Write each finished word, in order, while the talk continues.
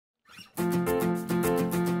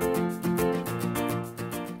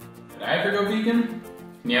ever go vegan?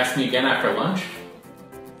 Can you ask me again after lunch?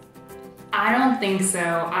 I don't think so.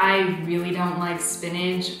 I really don't like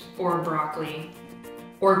spinach or broccoli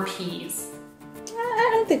or peas. I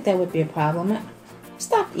don't think that would be a problem. I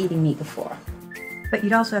stopped eating meat before. But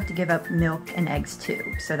you'd also have to give up milk and eggs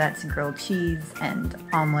too. So that's grilled cheese and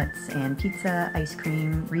omelets and pizza, ice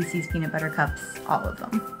cream, Reese's peanut butter cups, all of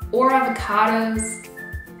them. Or avocados,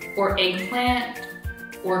 or eggplant,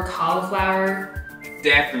 or cauliflower.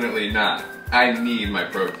 Definitely not. I need my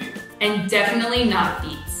protein. And definitely not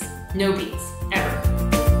beets. No beets, ever.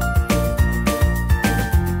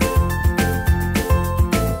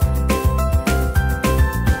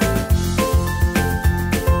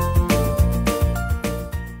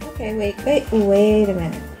 Okay, wait a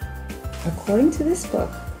minute. According to this book,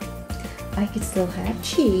 I could still have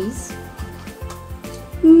cheese,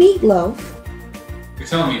 meatloaf. You're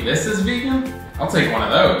telling me this is vegan? I'll take one of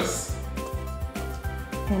those.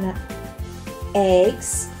 And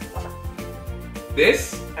eggs.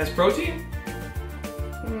 This has protein?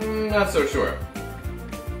 Not so sure.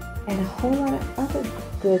 And a whole lot of other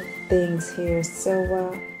good things here.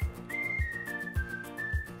 So,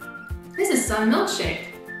 This is some milkshake.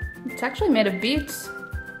 It's actually made of beets.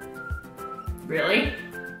 Really?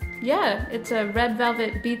 Yeah, it's a red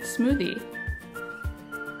velvet beet smoothie.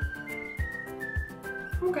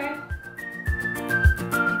 Okay.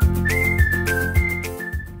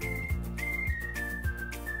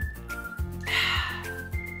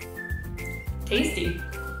 Tasty.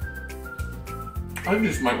 I think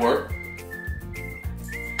this might work.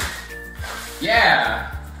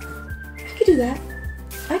 Yeah! I could do that.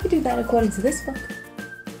 I could do that according to this book.